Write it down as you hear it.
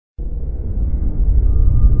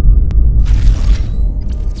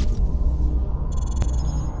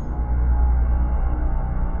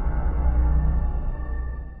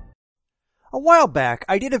while back,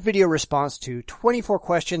 I did a video response to 24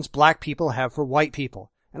 questions black people have for white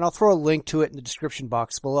people, and I'll throw a link to it in the description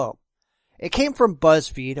box below. It came from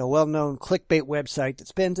Buzzfeed, a well-known clickbait website that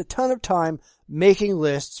spends a ton of time making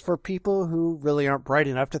lists for people who really aren't bright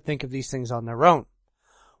enough to think of these things on their own.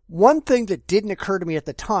 One thing that didn't occur to me at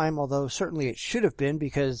the time, although certainly it should have been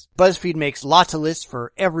because BuzzFeed makes lots of lists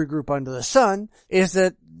for every group under the sun, is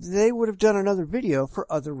that they would have done another video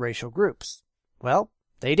for other racial groups. Well,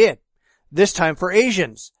 they did. This time for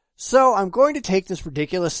Asians. So I'm going to take this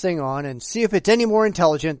ridiculous thing on and see if it's any more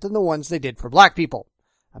intelligent than the ones they did for black people.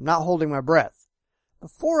 I'm not holding my breath.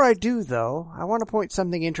 Before I do, though, I want to point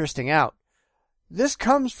something interesting out. This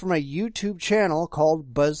comes from a YouTube channel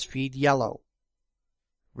called BuzzFeed Yellow.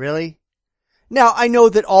 Really? Now, I know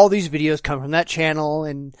that all these videos come from that channel,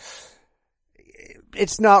 and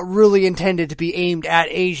it's not really intended to be aimed at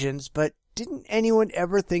Asians, but didn't anyone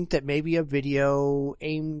ever think that maybe a video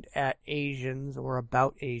aimed at Asians or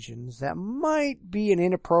about Asians, that might be an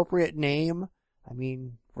inappropriate name? I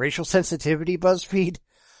mean, racial sensitivity, BuzzFeed?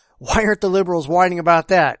 Why aren't the liberals whining about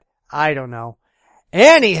that? I don't know.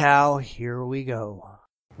 Anyhow, here we go.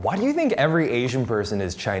 Why do you think every Asian person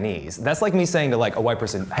is Chinese? That's like me saying to like a white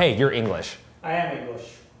person, hey, you're English. I am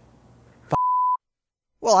English.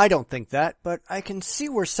 Well, I don't think that, but I can see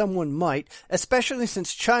where someone might, especially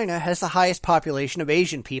since China has the highest population of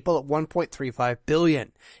Asian people at 1.35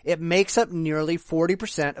 billion. It makes up nearly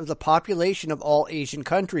 40% of the population of all Asian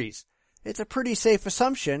countries. It's a pretty safe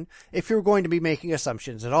assumption if you're going to be making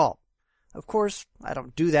assumptions at all. Of course, I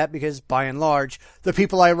don't do that because, by and large, the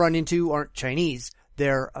people I run into aren't Chinese.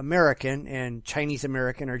 They're American, and Chinese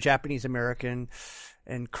American, or Japanese American,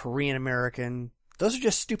 and Korean American. Those are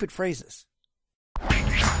just stupid phrases.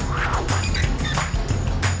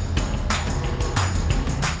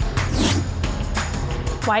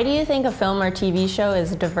 Why do you think a film or TV show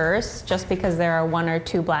is diverse just because there are one or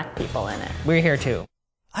two black people in it? We're here too.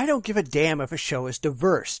 I don't give a damn if a show is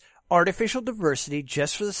diverse. Artificial diversity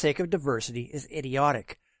just for the sake of diversity is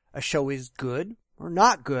idiotic. A show is good or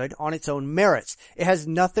not good on its own merits. It has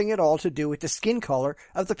nothing at all to do with the skin color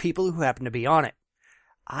of the people who happen to be on it.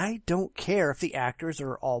 I don't care if the actors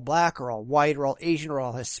are all black or all white or all Asian or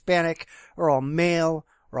all Hispanic or all male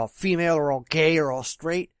or all female or all gay or all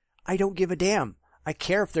straight. I don't give a damn. I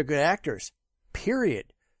care if they're good actors.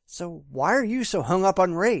 Period. So why are you so hung up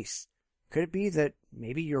on race? Could it be that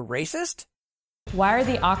maybe you're racist? Why are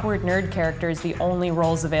the awkward nerd characters the only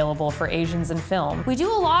roles available for Asians in film? We do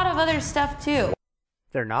a lot of other stuff too.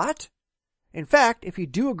 They're not? In fact, if you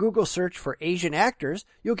do a Google search for Asian actors,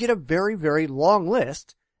 you'll get a very, very long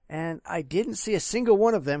list, and I didn't see a single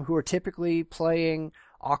one of them who are typically playing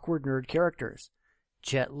awkward nerd characters.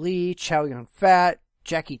 Jet Li, Chow Yun-fat,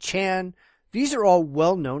 Jackie Chan, these are all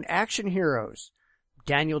well-known action heroes.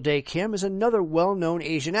 Daniel Day Kim is another well-known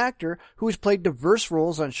Asian actor who has played diverse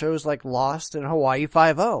roles on shows like Lost and Hawaii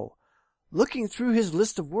Five-0. Looking through his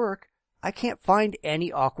list of work, I can't find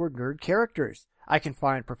any awkward nerd characters. I can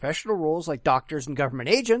find professional roles like doctors and government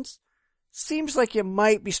agents. Seems like you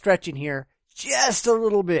might be stretching here just a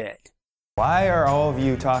little bit. Why are all of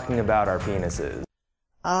you talking about our penises?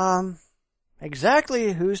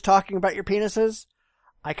 Exactly who's talking about your penises?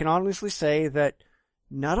 I can honestly say that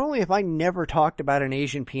not only have I never talked about an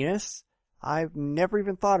Asian penis, I've never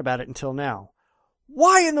even thought about it until now.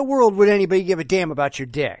 Why in the world would anybody give a damn about your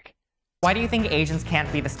dick? Why do you think Asians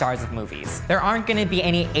can't be the stars of movies? There aren't going to be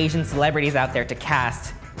any Asian celebrities out there to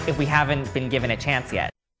cast if we haven't been given a chance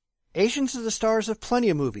yet. Asians are the stars of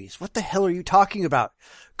plenty of movies. What the hell are you talking about?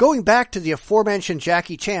 Going back to the aforementioned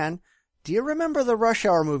Jackie Chan, do you remember the Rush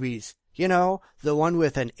Hour movies? You know, the one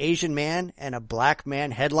with an Asian man and a black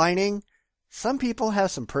man headlining? Some people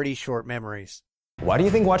have some pretty short memories. Why do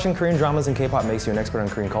you think watching Korean dramas and K-pop makes you an expert on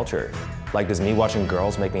Korean culture? Like, does me watching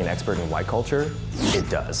girls make me an expert in white culture? It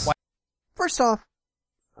does. First off,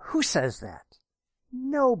 who says that?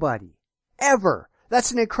 Nobody. Ever.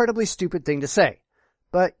 That's an incredibly stupid thing to say.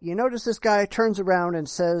 But you notice this guy turns around and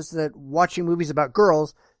says that watching movies about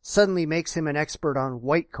girls suddenly makes him an expert on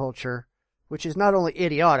white culture, which is not only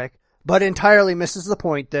idiotic, but entirely misses the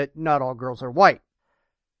point that not all girls are white.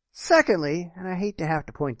 Secondly, and I hate to have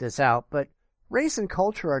to point this out, but race and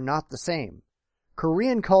culture are not the same.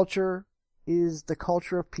 Korean culture is the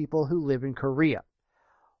culture of people who live in Korea.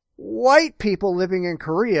 White people living in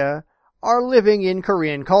Korea are living in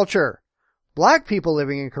Korean culture. Black people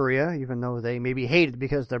living in Korea, even though they may be hated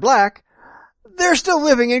because they're black, they're still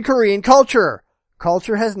living in Korean culture.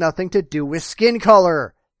 Culture has nothing to do with skin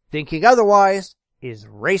color. Thinking otherwise is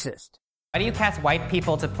racist. Why do you cast white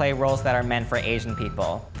people to play roles that are meant for Asian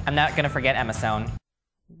people? I'm not going to forget Emma Stone.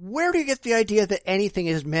 Where do you get the idea that anything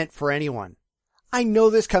is meant for anyone? I know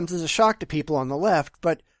this comes as a shock to people on the left,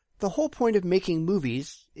 but the whole point of making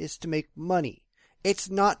movies is to make money. It's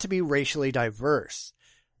not to be racially diverse.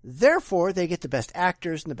 Therefore, they get the best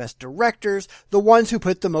actors and the best directors, the ones who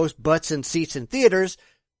put the most butts in seats in theaters.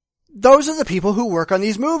 Those are the people who work on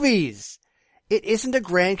these movies. It isn't a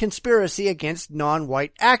grand conspiracy against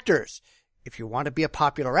non-white actors. If you want to be a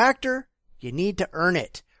popular actor, you need to earn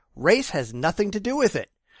it. Race has nothing to do with it.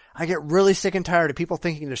 I get really sick and tired of people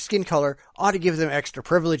thinking their skin color ought to give them extra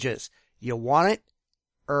privileges. You want it?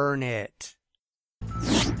 Earn it.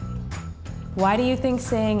 Why do you think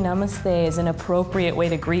saying namaste is an appropriate way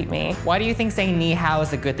to greet me? Why do you think saying ni hao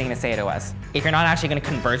is a good thing to say to us? If you're not actually going to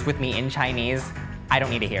converse with me in Chinese, I don't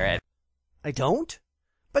need to hear it. I don't?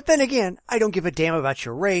 But then again, I don't give a damn about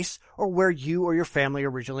your race or where you or your family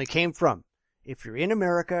originally came from. If you're in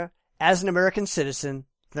America, as an American citizen,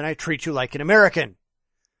 then I treat you like an American.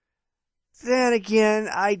 Then again,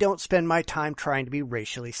 I don't spend my time trying to be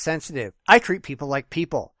racially sensitive. I treat people like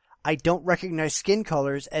people. I don't recognize skin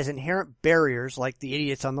colors as inherent barriers like the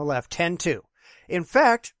idiots on the left tend to. In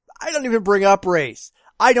fact, I don't even bring up race.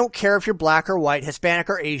 I don't care if you're black or white, Hispanic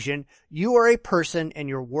or Asian. You are a person and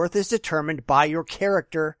your worth is determined by your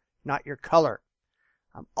character, not your color.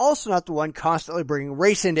 I'm also not the one constantly bringing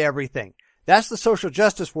race into everything. That's the social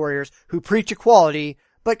justice warriors who preach equality,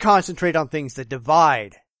 but concentrate on things that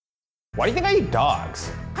divide. Why do you think I eat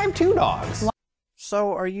dogs? I have 2 dogs.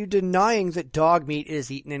 So are you denying that dog meat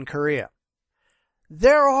is eaten in Korea?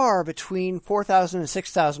 There are between 4,000 and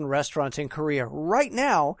 6,000 restaurants in Korea right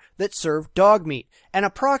now that serve dog meat, and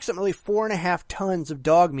approximately 4.5 tons of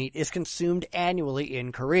dog meat is consumed annually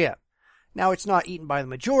in Korea. Now, it's not eaten by the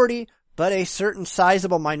majority, but a certain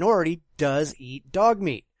sizable minority does eat dog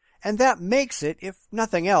meat. And that makes it, if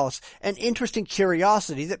nothing else, an interesting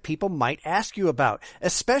curiosity that people might ask you about,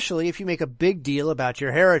 especially if you make a big deal about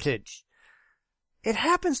your heritage. It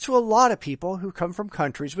happens to a lot of people who come from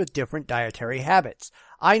countries with different dietary habits.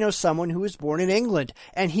 I know someone who was born in England,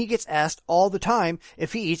 and he gets asked all the time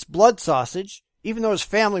if he eats blood sausage, even though his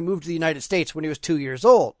family moved to the United States when he was 2 years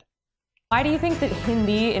old. Why do you think that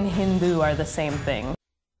Hindi and Hindu are the same thing?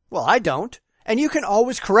 Well, I don't. And you can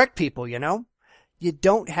always correct people, you know. You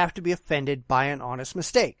don't have to be offended by an honest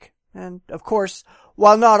mistake. And, of course,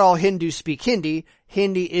 while not all Hindus speak Hindi,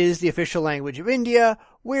 Hindi is the official language of India,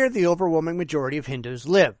 where the overwhelming majority of Hindus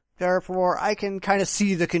live. Therefore, I can kind of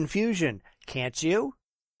see the confusion. Can't you?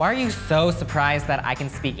 Why are you so surprised that I can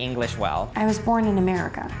speak English well? I was born in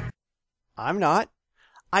America. I'm not.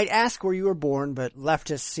 I'd ask where you were born, but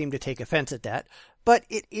leftists seem to take offense at that. But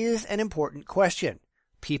it is an important question.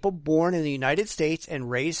 People born in the United States and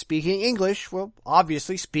raised speaking English will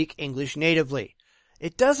obviously speak English natively.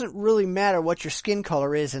 It doesn't really matter what your skin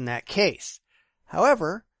color is in that case.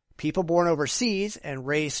 However, people born overseas and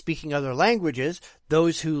raised speaking other languages,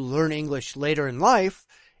 those who learn English later in life,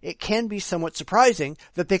 it can be somewhat surprising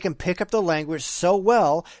that they can pick up the language so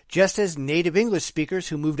well, just as native English speakers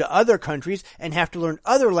who move to other countries and have to learn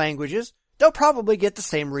other languages, they'll probably get the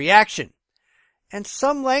same reaction. And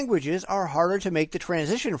some languages are harder to make the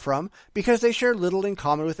transition from because they share little in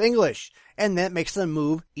common with English, and that makes the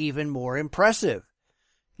move even more impressive.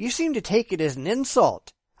 You seem to take it as an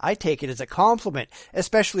insult. I take it as a compliment,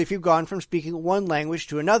 especially if you've gone from speaking one language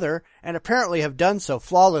to another and apparently have done so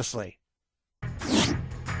flawlessly.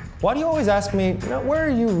 Why do you always ask me, where are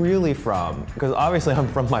you really from? Because obviously I'm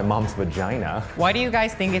from my mom's vagina. Why do you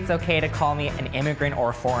guys think it's okay to call me an immigrant or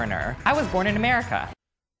a foreigner? I was born in America.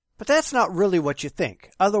 But that's not really what you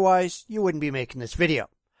think. Otherwise, you wouldn't be making this video.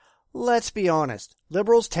 Let's be honest.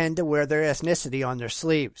 Liberals tend to wear their ethnicity on their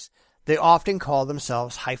sleeves. They often call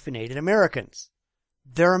themselves hyphenated Americans.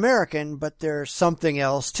 They're American, but they're something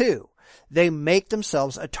else too. They make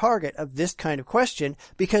themselves a target of this kind of question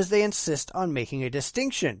because they insist on making a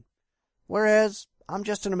distinction. Whereas, I'm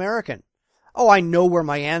just an American. Oh, I know where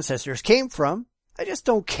my ancestors came from. I just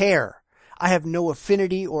don't care. I have no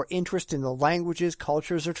affinity or interest in the languages,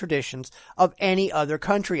 cultures, or traditions of any other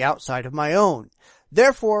country outside of my own.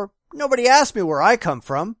 Therefore, nobody asked me where I come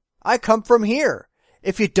from. I come from here.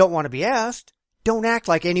 If you don't want to be asked, don't act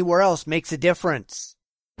like anywhere else makes a difference.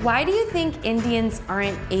 Why do you think Indians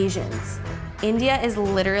aren't Asians? India is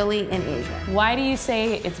literally in Asia. Why do you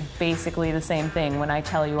say it's basically the same thing when I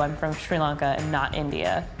tell you I'm from Sri Lanka and not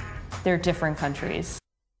India? They're different countries.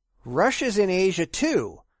 Russia's in Asia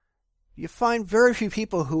too. You find very few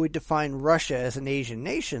people who would define Russia as an Asian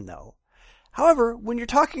nation, though. However, when you're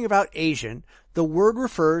talking about Asian, the word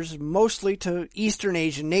refers mostly to Eastern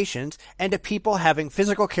Asian nations and to people having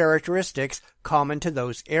physical characteristics common to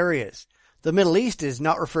those areas. The Middle East is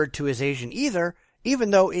not referred to as Asian either,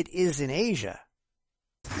 even though it is in Asia.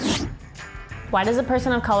 Why does a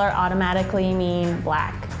person of color automatically mean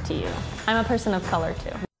black to you? I'm a person of color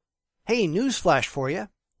too. Hey, newsflash for you.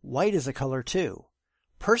 White is a color too.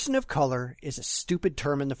 Person of color is a stupid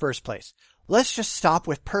term in the first place. Let's just stop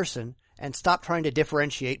with person and stop trying to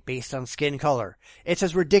differentiate based on skin color. It's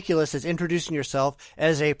as ridiculous as introducing yourself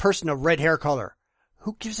as a person of red hair color.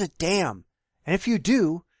 Who gives a damn? And if you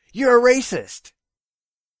do, you're a racist.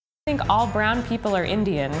 I think all brown people are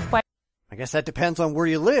Indian. Why? I guess that depends on where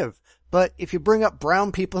you live. But if you bring up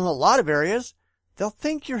brown people in a lot of areas, they'll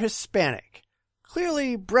think you're Hispanic.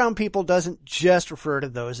 Clearly, brown people doesn't just refer to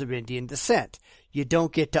those of Indian descent. You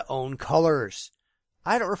don't get to own colors.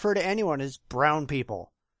 I don't refer to anyone as brown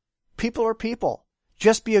people. People are people.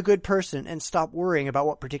 Just be a good person and stop worrying about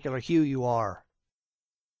what particular hue you are.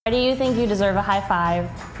 Why do you think you deserve a high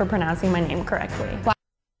five for pronouncing my name correctly?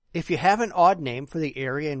 If you have an odd name for the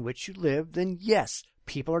area in which you live, then yes,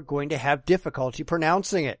 people are going to have difficulty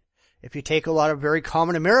pronouncing it. If you take a lot of very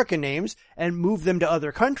common American names and move them to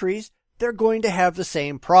other countries, they're going to have the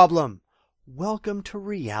same problem. Welcome to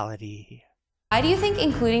reality. Why do you think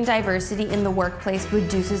including diversity in the workplace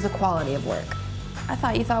reduces the quality of work? I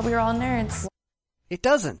thought you thought we were all nerds. It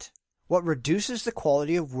doesn't. What reduces the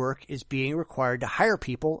quality of work is being required to hire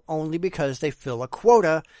people only because they fill a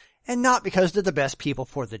quota and not because they're the best people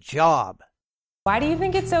for the job. Why do you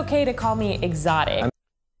think it's okay to call me exotic?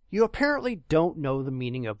 You apparently don't know the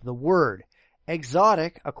meaning of the word.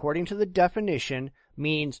 Exotic, according to the definition,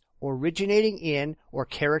 means originating in or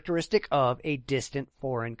characteristic of a distant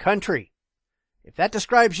foreign country. If that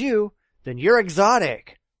describes you, then you're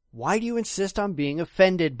exotic. Why do you insist on being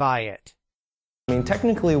offended by it? I mean,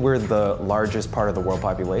 technically we're the largest part of the world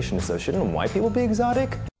population, so shouldn't white people be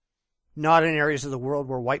exotic? Not in areas of the world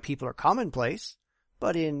where white people are commonplace,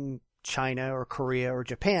 but in China or Korea or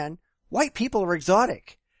Japan, white people are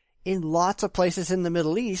exotic. In lots of places in the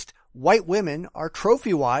Middle East, white women are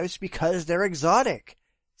trophy wives because they're exotic.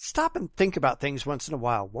 Stop and think about things once in a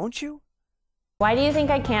while, won't you? Why do you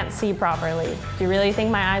think I can't see properly? Do you really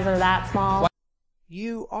think my eyes are that small?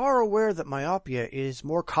 You are aware that myopia is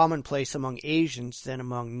more commonplace among Asians than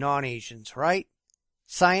among non-Asians, right?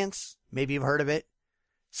 Science, maybe you've heard of it.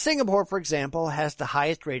 Singapore, for example, has the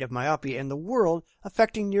highest rate of myopia in the world,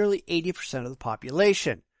 affecting nearly 80% of the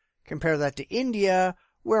population. Compare that to India,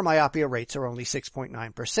 where myopia rates are only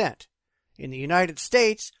 6.9%. In the United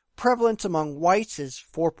States, prevalence among whites is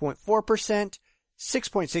 4.4%,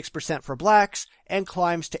 6.6% for blacks, and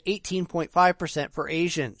climbs to 18.5% for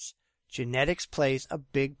Asians. Genetics plays a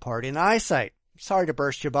big part in eyesight. Sorry to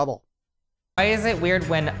burst your bubble. Why is it weird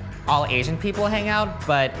when all Asian people hang out,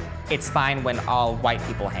 but it's fine when all white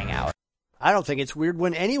people hang out? I don't think it's weird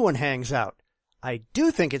when anyone hangs out. I do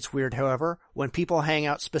think it's weird, however, when people hang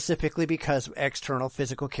out specifically because of external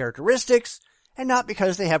physical characteristics and not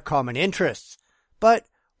because they have common interests. But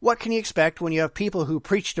what can you expect when you have people who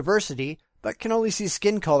preach diversity but can only see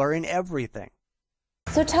skin color in everything?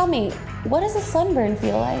 So tell me, what does a sunburn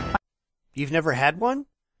feel like? You've never had one?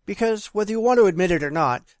 Because whether you want to admit it or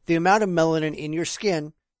not, the amount of melanin in your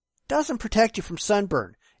skin doesn't protect you from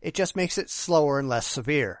sunburn. It just makes it slower and less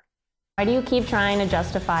severe. Why do you keep trying to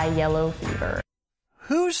justify yellow fever?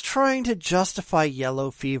 Who's trying to justify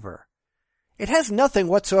yellow fever? It has nothing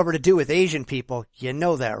whatsoever to do with Asian people. You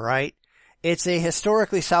know that, right? It's a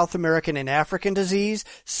historically South American and African disease,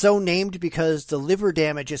 so named because the liver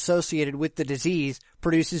damage associated with the disease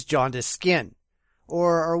produces jaundiced skin.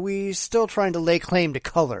 Or are we still trying to lay claim to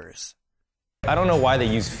colors? I don't know why they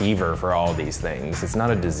use fever for all these things. It's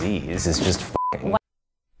not a disease, it's just f***ing.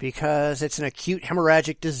 Because it's an acute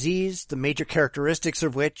hemorrhagic disease, the major characteristics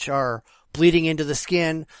of which are bleeding into the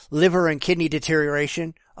skin, liver and kidney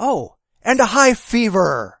deterioration. Oh, and a high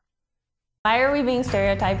fever! Why are we being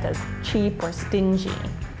stereotyped as cheap or stingy?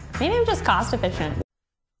 Maybe I'm just cost efficient.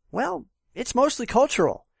 Well, it's mostly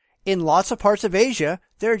cultural. In lots of parts of Asia,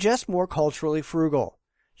 they're just more culturally frugal.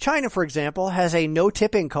 China, for example, has a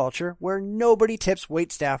no-tipping culture where nobody tips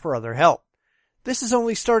waitstaff or other help. This has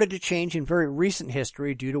only started to change in very recent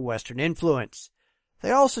history due to Western influence.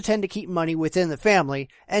 They also tend to keep money within the family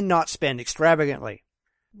and not spend extravagantly.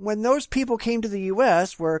 When those people came to the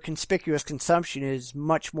U.S., where conspicuous consumption is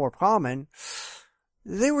much more common,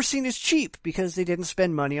 they were seen as cheap because they didn't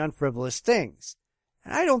spend money on frivolous things.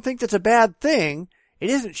 And I don't think that's a bad thing. It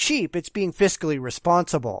isn't cheap, it's being fiscally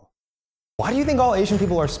responsible. Why do you think all Asian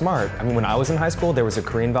people are smart? I mean, when I was in high school, there was a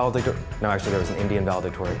Korean valedictorian. No, actually, there was an Indian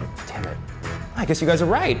valedictorian. Damn it. I guess you guys are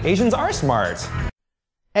right. Asians are smart.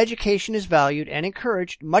 Education is valued and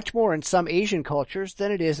encouraged much more in some Asian cultures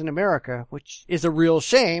than it is in America, which is a real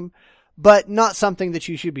shame, but not something that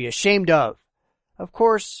you should be ashamed of. Of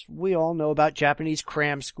course, we all know about Japanese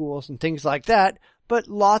cram schools and things like that, but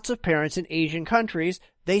lots of parents in Asian countries,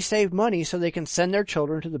 they save money so they can send their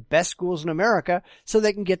children to the best schools in America so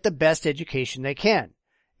they can get the best education they can.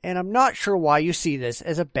 And I'm not sure why you see this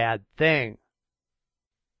as a bad thing.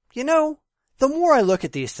 You know, the more I look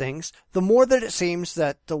at these things, the more that it seems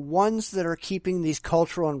that the ones that are keeping these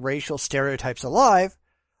cultural and racial stereotypes alive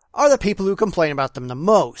are the people who complain about them the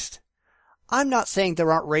most. I'm not saying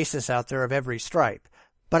there aren't racists out there of every stripe,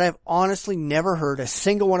 but I've honestly never heard a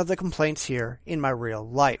single one of the complaints here in my real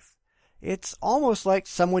life. It's almost like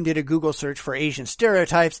someone did a Google search for Asian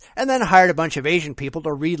stereotypes and then hired a bunch of Asian people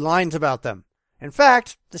to read lines about them. In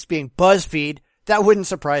fact, this being Buzzfeed, that wouldn't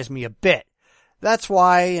surprise me a bit. That's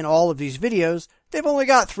why in all of these videos, they've only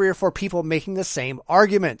got 3 or 4 people making the same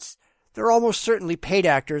arguments. They're almost certainly paid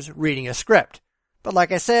actors reading a script. But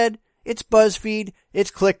like I said, it's Buzzfeed,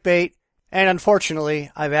 it's clickbait, and unfortunately,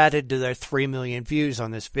 I've added to their 3 million views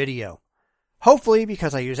on this video. Hopefully,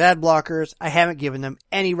 because I use ad blockers, I haven't given them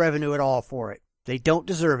any revenue at all for it. They don't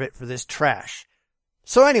deserve it for this trash.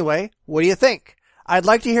 So anyway, what do you think? I'd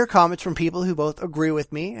like to hear comments from people who both agree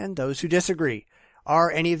with me and those who disagree. Are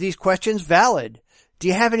any of these questions valid? Do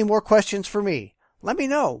you have any more questions for me? Let me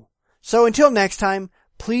know. So until next time,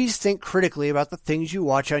 please think critically about the things you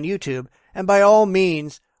watch on YouTube, and by all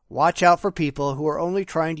means, watch out for people who are only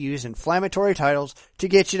trying to use inflammatory titles to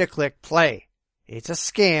get you to click play. It's a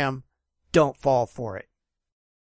scam. Don't fall for it.